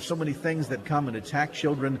 There are so many things that come and attack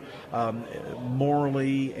children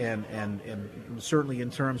morally and certainly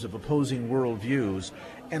in terms of opposing worldviews.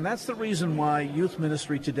 And that's the reason why youth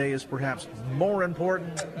ministry today is perhaps more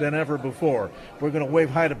important than ever before. We're going to wave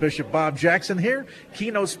hi to Bishop Bob Jackson here,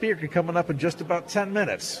 keynote speaker coming up in just about 10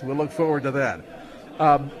 minutes. We'll look forward to that.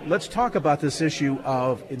 Let's talk about this issue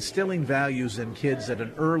of instilling values in kids at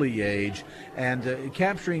an early age and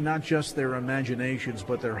capturing not just their imaginations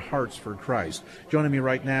but their hearts for Christ. Joining me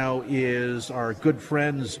right now is our good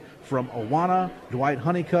friends from Awana, Dwight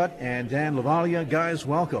Honeycutt and Dan Lavalia. Guys,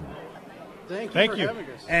 welcome. Thank you for having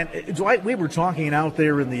us. And Dwight, we were talking out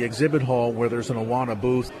there in the exhibit hall where there's an Awana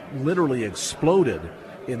booth, literally exploded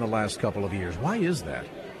in the last couple of years. Why is that?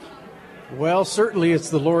 Well, certainly it's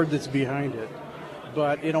the Lord that's behind it.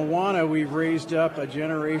 But in Awana, we've raised up a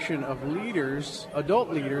generation of leaders, adult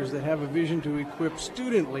leaders, that have a vision to equip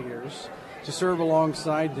student leaders to serve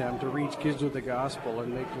alongside them to reach kids with the gospel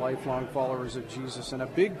and make lifelong followers of Jesus. And a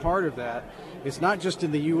big part of that is not just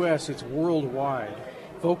in the U.S., it's worldwide,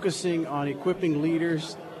 focusing on equipping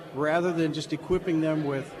leaders rather than just equipping them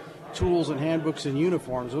with tools and handbooks and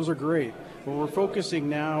uniforms. Those are great. But we're focusing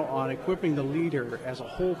now on equipping the leader as a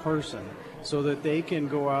whole person so that they can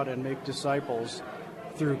go out and make disciples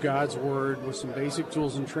through God's Word with some basic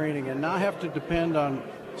tools and training and not have to depend on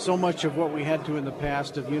so much of what we had to in the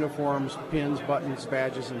past of uniforms, pins, buttons,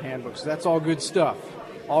 badges, and handbooks. That's all good stuff,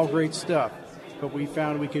 all great stuff. But we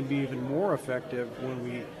found we can be even more effective when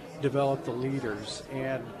we develop the leaders.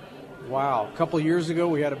 And wow, a couple of years ago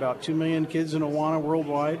we had about 2 million kids in Awana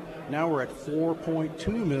worldwide. Now we're at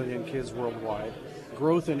 4.2 million kids worldwide.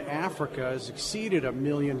 Growth in Africa has exceeded 1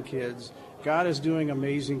 million kids. God is doing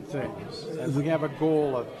amazing things. And we have a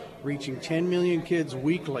goal of reaching 10 million kids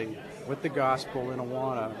weekly with the gospel in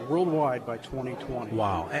Awana worldwide by 2020.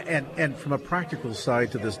 Wow. And from a practical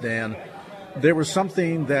side to this, Dan, there was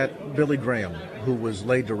something that Billy Graham, who was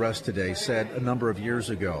laid to rest today, said a number of years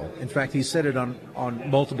ago. In fact, he said it on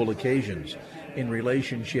multiple occasions in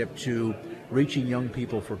relationship to reaching young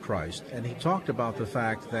people for Christ. And he talked about the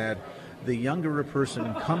fact that the younger a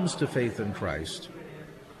person comes to faith in Christ,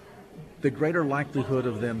 the greater likelihood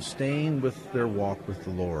of them staying with their walk with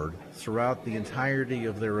the Lord throughout the entirety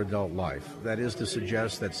of their adult life. That is to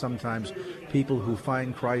suggest that sometimes people who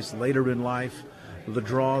find Christ later in life, the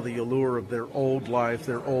draw, the allure of their old life,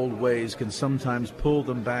 their old ways, can sometimes pull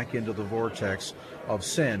them back into the vortex of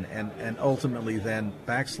sin and ultimately then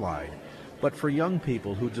backslide. But for young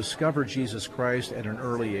people who discover Jesus Christ at an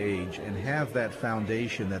early age and have that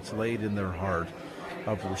foundation that's laid in their heart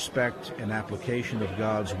of respect and application of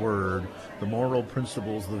God's Word, the moral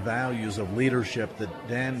principles, the values of leadership that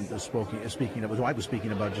Dan was speaking of, I was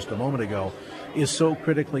speaking about just a moment ago, is so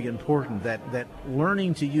critically important that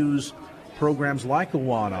learning to use programs like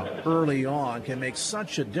Awana early on can make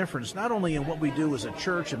such a difference, not only in what we do as a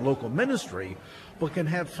church and local ministry, but can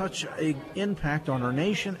have such an impact on our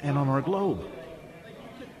nation and on our globe.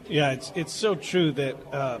 Yeah, it's so true that,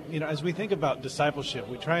 as we think about discipleship,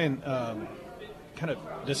 we try and kind of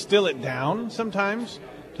distill it down sometimes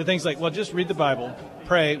to things like, well, just read the Bible,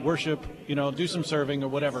 pray, worship, do some serving or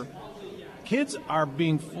whatever. Kids are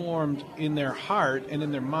being formed in their heart and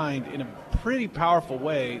in their mind in a pretty powerful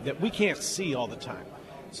way that we can't see all the time.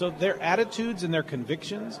 So their attitudes and their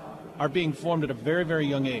convictions are being formed at a very, very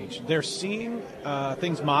young age. They're seeing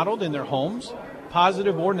things modeled in their homes,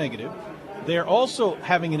 positive or negative. They're also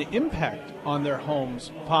having an impact on their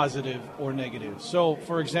homes, positive or negative. So,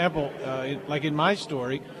 for example, like in my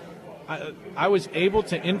story, I was able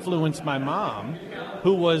to influence my mom,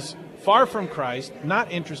 who was far from Christ,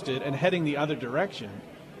 not interested, and heading the other direction.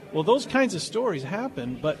 Well, those kinds of stories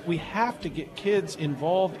happen, but we have to get kids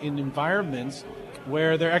involved in environments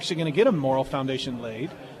where they're actually going to get a moral foundation laid.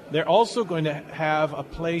 They're also going to have a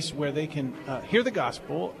place where they can hear the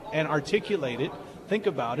gospel and articulate it, think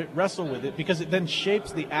about it, wrestle with it, because it then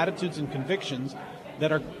shapes the attitudes and convictions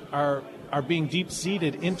that are being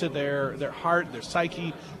deep-seated into their heart, their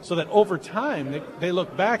psyche, so that over time they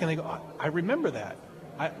look back and they go, oh, I remember that.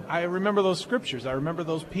 I remember those scriptures. I remember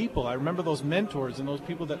those people. I remember those mentors and those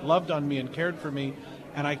people that loved on me and cared for me.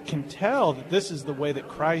 And I can tell that this is the way that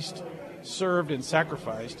Christ served and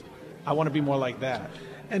sacrificed. I want to be more like that.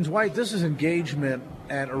 And Dwight, this is engagement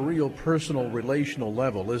at a real personal, relational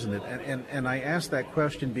level, isn't it? And I ask that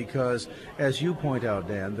question because, as you point out,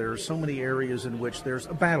 Dan, there are so many areas in which there's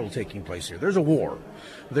a battle taking place here. There's a war.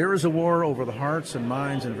 There is a war over the hearts and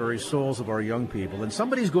minds and very souls of our young people. And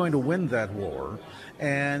somebody's going to win that war.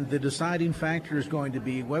 And the deciding factor is going to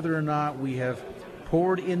be whether or not we have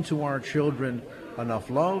poured into our children enough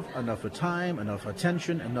love, enough time, enough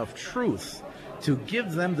attention, enough truth to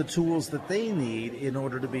give them the tools that they need in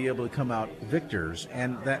order to be able to come out victors.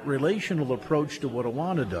 And that relational approach to what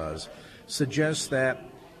Awana does suggests that,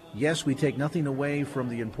 yes, we take nothing away from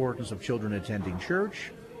the importance of children attending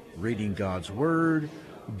church, reading God's Word,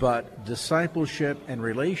 but discipleship and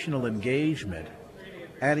relational engagement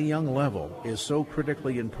at a young level is so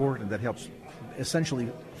critically important that helps essentially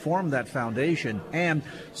form that foundation and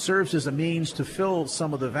serves as a means to fill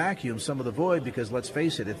some of the vacuum, some of the void, because let's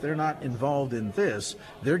face it, if they're not involved in this,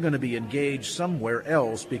 they're going to be engaged somewhere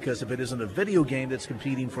else, because if it isn't a video game that's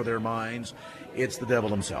competing for their minds, it's the devil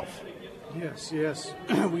himself. Yes.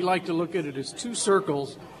 We like to look at it as two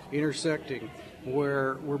circles intersecting,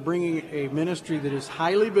 where we're bringing a ministry that is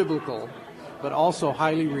highly biblical, but also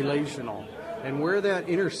highly relational. And where that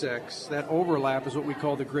intersects, that overlap, is what we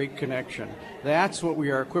call the Great Connection. That's what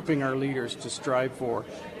we are equipping our leaders to strive for.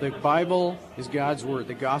 The Bible is God's Word.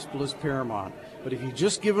 The gospel is paramount. But if you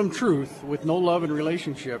just give them truth with no love and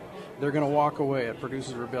relationship, they're going to walk away. It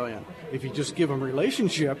produces rebellion. If you just give them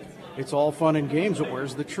relationship, it's all fun and games, but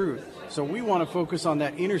where's the truth? So we want to focus on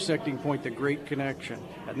that intersecting point, the Great Connection.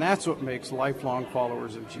 And that's what makes lifelong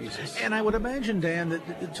followers of Jesus. And I would imagine, Dan,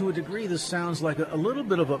 that to a degree this sounds like a little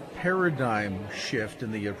bit of a paradigm shift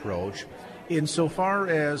in the approach, insofar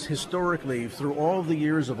as historically, through all the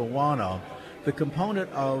years of Awana, the component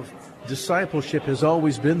of discipleship has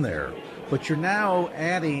always been there. But you're now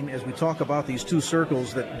adding, as we talk about these two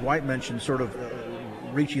circles that Dwight mentioned, sort of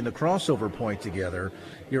reaching the crossover point together,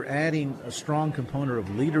 you're adding a strong component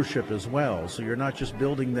of leadership as well. So you're not just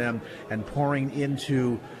building them and pouring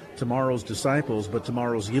into tomorrow's disciples, but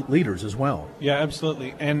tomorrow's leaders as well. Yeah,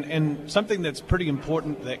 absolutely. And something that's pretty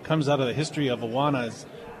important that comes out of the history of Awana is,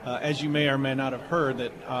 as you may or may not have heard,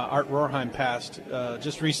 that Art Rorheim passed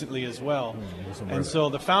just recently as well. And so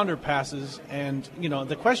the founder passes, and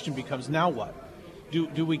the question becomes, now what?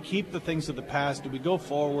 Do we keep the things of the past? Do we go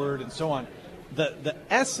forward, and so on? The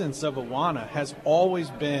essence of Awana has always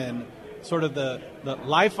been sort of the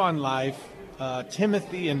life on life,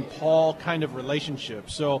 Timothy and Paul kind of relationship.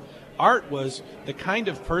 So Art was the kind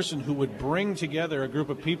of person who would bring together a group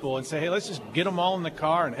of people and say, hey, let's just get them all in the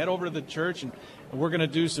car and head over to the church, and we're going to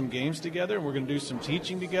do some games together, and we're going to do some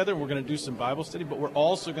teaching together, and we're going to do some Bible study, but we're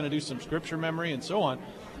also going to do some scripture memory and so on.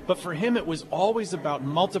 But for him, it was always about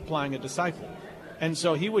multiplying a disciple. And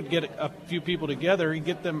so he would get a few people together, he'd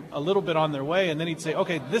get them a little bit on their way, and then he'd say,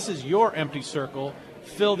 okay, this is your empty circle,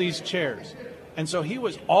 fill these chairs. And so he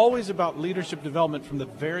was always about leadership development from the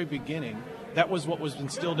very beginning. That was what was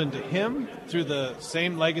instilled into him through the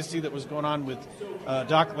same legacy that was going on with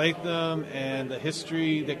Doc Latham and the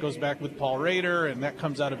history that goes back with Paul Rader, and that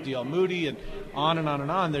comes out of D.L. Moody, and on and on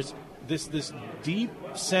and on. There's this deep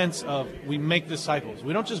sense of we make disciples.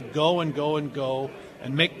 We don't just go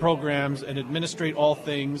and make programs and administrate all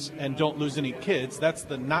things and don't lose any kids. That's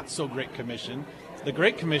the not so great commission. The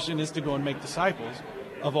Great Commission is to go and make disciples.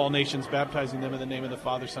 of all nations, baptizing them in the name of the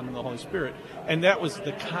Father, Son, and the Holy Spirit. And that was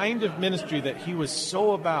the kind of ministry that he was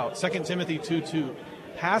so about. 2 Timothy 2:2,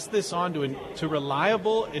 pass this on to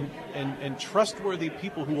reliable and trustworthy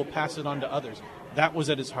people who will pass it on to others. That was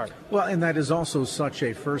at his heart. Well, and that is also such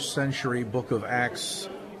a first century Book of Acts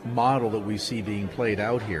model that we see being played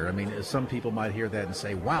out here. I mean, some people might hear that and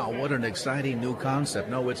say, wow, what an exciting new concept.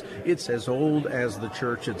 No, it's as old as the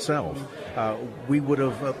church itself. We would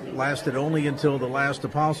have lasted only until the last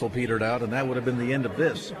apostle petered out, and that would have been the end of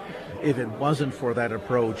this if it wasn't for that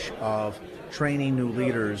approach of training new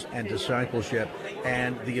leaders and discipleship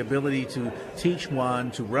and the ability to teach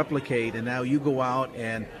one, to replicate, and now you go out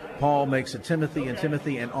and Paul makes it Timothy,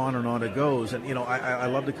 and on it goes. And, I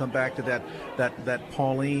love to come back to that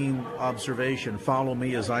Pauline observation, follow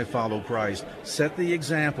me as I follow Christ. Set the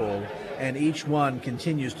example, and each one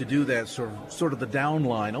continues to do that sort of the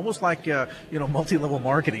downline, almost like, multi-level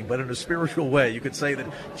marketing, but in a spiritual way. You could say that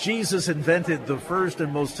Jesus invented the first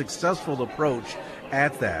and most successful approach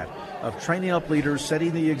at that, of training up leaders,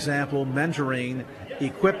 setting the example, mentoring,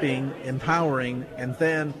 equipping, empowering, and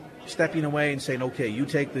then stepping away and saying, okay, you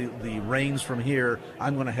take the reins from here,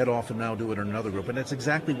 I'm going to head off and now do it in another group. And that's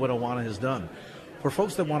exactly what Awana has done. For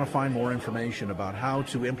folks that want to find more information about how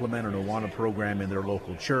to implement an Awana program in their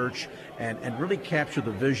local church and really capture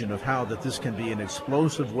the vision of how that this can be an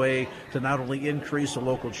explosive way to not only increase the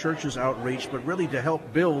local church's outreach, but really to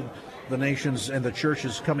help build the nation's and the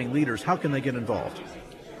church's coming leaders, how can they get involved?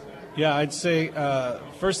 Yeah, I'd say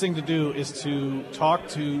first thing to do is to talk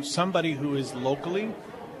to somebody who is locally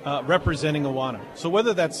representing Awana. So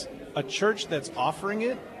whether that's a church that's offering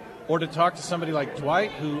it, or to talk to somebody like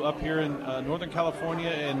Dwight, who up here in Northern California,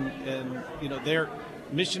 and they're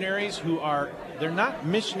missionaries they're not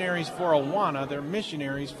missionaries for Awana, they're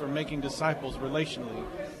missionaries for making disciples relationally.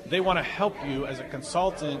 They want to help you as a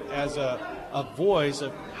consultant, as a voice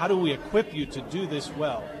of how do we equip you to do this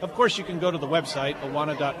well. Of course, you can go to the website,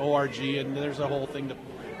 awana.org, and there's a whole thing to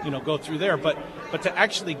go through there. But to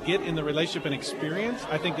actually get in the relationship and experience,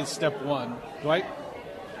 I think is step one. Dwight?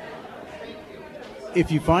 If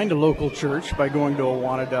you find a local church by going to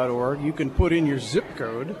awana.org, you can put in your zip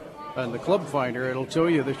code on the Club Finder. It'll tell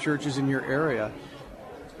you the churches in your area.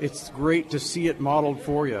 It's great to see it modeled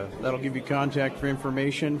for you. That'll give you contact for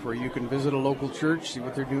information where you can visit a local church, see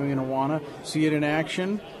what they're doing in Awana, see it in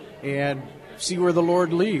action, and see where the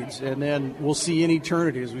Lord leads. And then we'll see in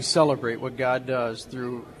eternity as we celebrate what God does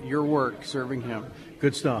through your work serving Him.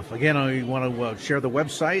 Good stuff. Again, I want to share the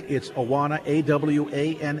website. It's Awana,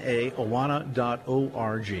 AWANA,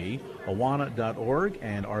 awana.org, awana.org.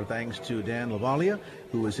 And our thanks to Dan Lavalia,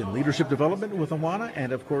 who is in leadership development with Awana,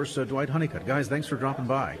 and, of course, Dwight Honeycutt. Guys, thanks for dropping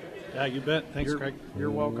by. Yeah, you bet. Thanks, Craig. You're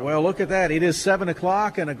welcome. Well, look at that. It is 7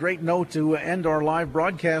 o'clock, and a great note to end our live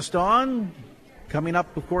broadcast on. Coming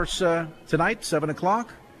up, of course, tonight, 7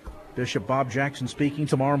 o'clock, Bishop Bob Jackson speaking.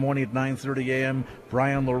 Tomorrow morning at 9:30 a.m.,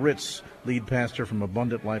 Brian Loritz, lead pastor from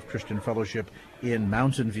Abundant Life Christian Fellowship in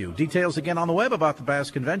Mountain View. Details again on the web about the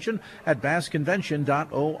Basque Convention at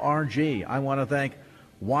basqueconvention.org. I want to thank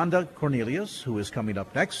Wanda Cornelius, who is coming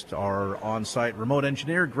up next, our on-site remote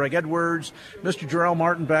engineer, Greg Edwards, Mr. Jarrell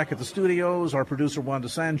Martin back at the studios, our producer, Wanda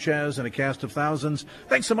Sanchez, and a cast of thousands.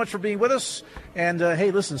 Thanks so much for being with us. And,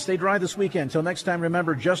 hey, listen, stay dry this weekend. Till next time,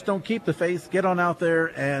 remember, just don't keep the faith. Get on out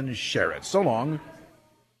there and share it. So long.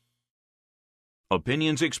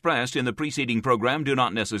 Opinions expressed in the preceding program do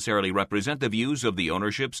not necessarily represent the views of the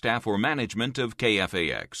ownership, staff, or management of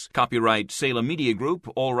KFAX. Copyright Salem Media Group,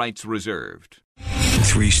 all rights reserved.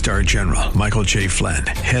 3-star General Michael J. Flynn,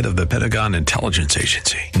 head of the Pentagon Intelligence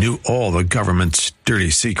Agency, knew all the government's dirty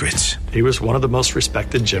secrets. He was one of the most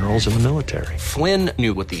respected generals in the military. Flynn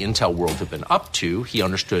knew what the intel world had been up to. He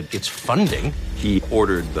understood its funding. He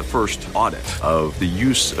ordered the first audit of the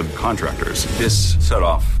use of contractors. This set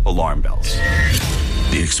off alarm bells.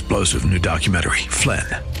 The explosive new documentary, Flynn,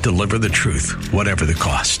 Deliver the Truth, Whatever the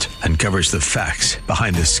Cost, uncovers the facts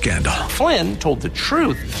behind this scandal. Flynn told the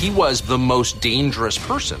truth. He was the most dangerous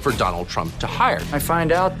person for Donald Trump to hire. I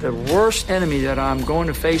find out the worst enemy that I'm going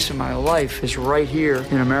to face in my life is right here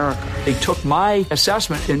in America. They took my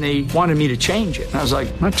assessment and they wanted me to change it. And I was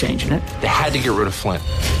like, I'm not changing it. They had to get rid of Flynn.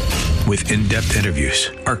 With in-depth interviews,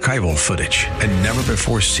 archival footage, and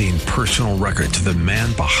never-before-seen personal records of the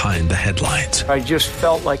man behind the headlines. I just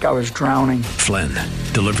felt like I was drowning. Flynn,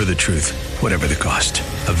 Deliver the Truth, Whatever the Cost.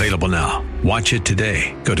 Available now. Watch it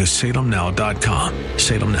today. Go to salemnow.com.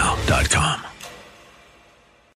 salemnow.com.